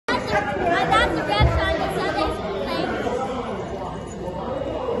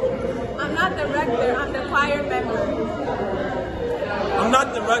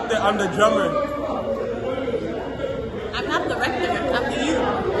I'm the drummer. I'm not the director, I'm you.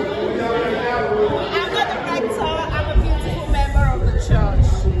 I'm not the rector, I'm a beautiful member of the church.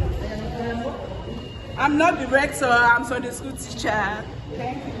 I'm not the rector, I'm Sunday school teacher.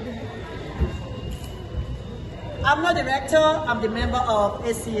 Thank you. I'm not the rector, I'm the member of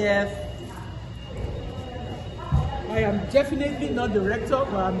ACF. I am definitely not the rector,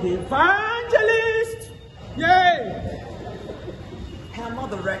 but I'm the evangelist. Yay! I'm not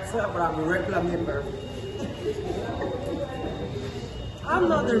the rector, but I'm a regular member. I'm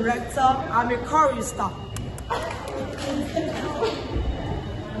not the rector, I'm a chorister.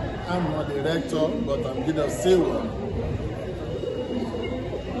 I'm not the rector, but I'm the sailor.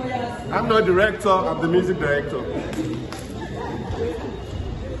 I'm not the director, I'm the music director.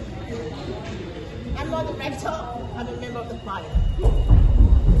 I'm not the rector, I'm a member of the choir.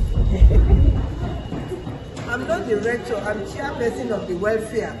 I'm not the rector, I'm chairperson of the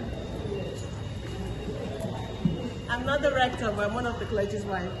welfare. I'm not the rector, but I'm one of the clergy's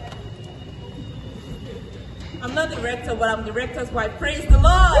wife. I'm not the rector, but I'm the rector's wife. Praise the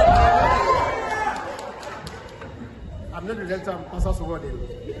Lord! I'm not the director, I'm pastor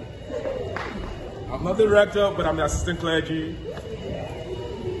subordinate. I'm not the rector, but I'm the assistant clergy.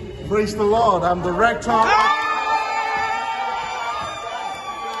 Praise the Lord, I'm the rector.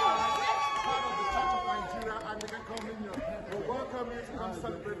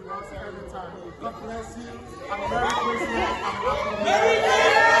 God bless you. I'm very Christmas.